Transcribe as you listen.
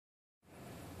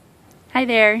Hi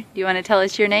there. Do you want to tell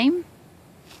us your name?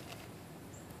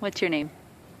 What's your name?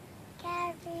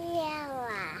 Gabriella.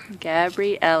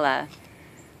 Gabriella.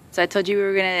 So I told you we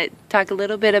were going to talk a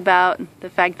little bit about the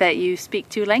fact that you speak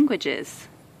 2 languages.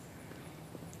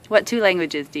 What 2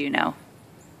 languages do you know?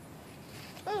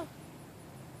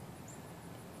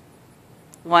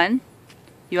 1?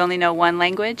 You only know 1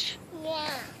 language? Yeah.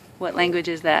 What language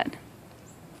is that?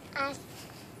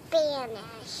 Spanish.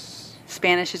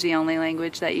 Spanish is the only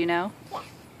language that you know? Yeah.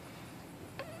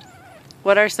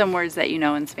 What are some words that you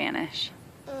know in Spanish?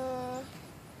 How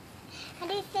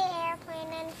do you say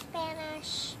airplane in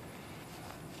Spanish?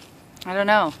 I don't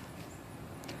know.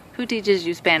 Who teaches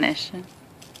you Spanish?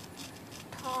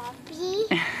 Poppy.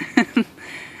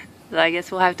 So I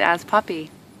guess we'll have to ask Poppy.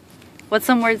 What's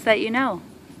some words that you know?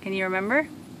 Can you remember?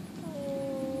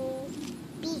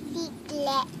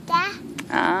 Bicicleta.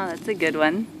 Ah, that's a good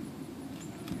one.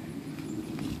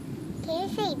 Can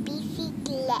you say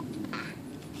bicicleta?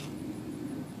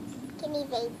 Can you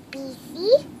say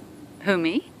bici? Who,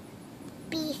 me?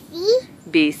 Bici.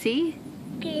 BC?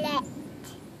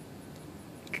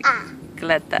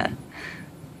 Gleta.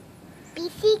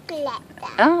 Bicicleta.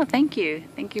 Oh, thank you.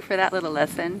 Thank you for that little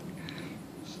lesson.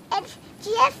 It's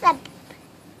just a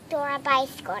door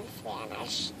bicycle in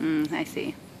Spanish. I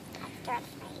see. That's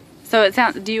right. So it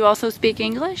sounds. Do you also speak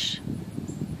English?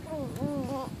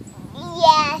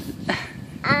 Yes.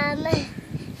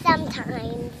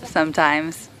 Sometimes.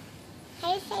 Sometimes. How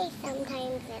do you say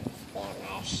sometimes in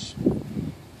Spanish?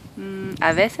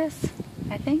 A veces,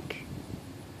 I think.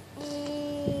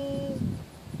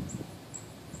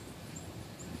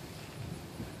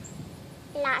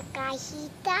 La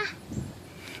cajita.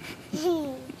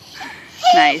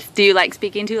 Nice. Do you like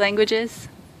speaking 2 languages?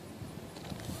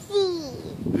 Sí.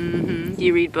 Do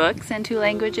you read books in 2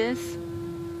 languages?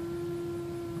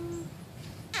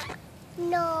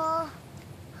 No.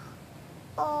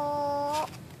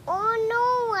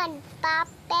 No one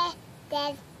papel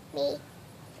de mi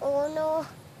uno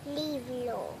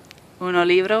libro. Uno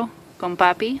libro con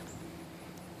papi?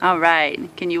 All right.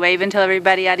 Can you wave and tell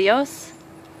everybody adios?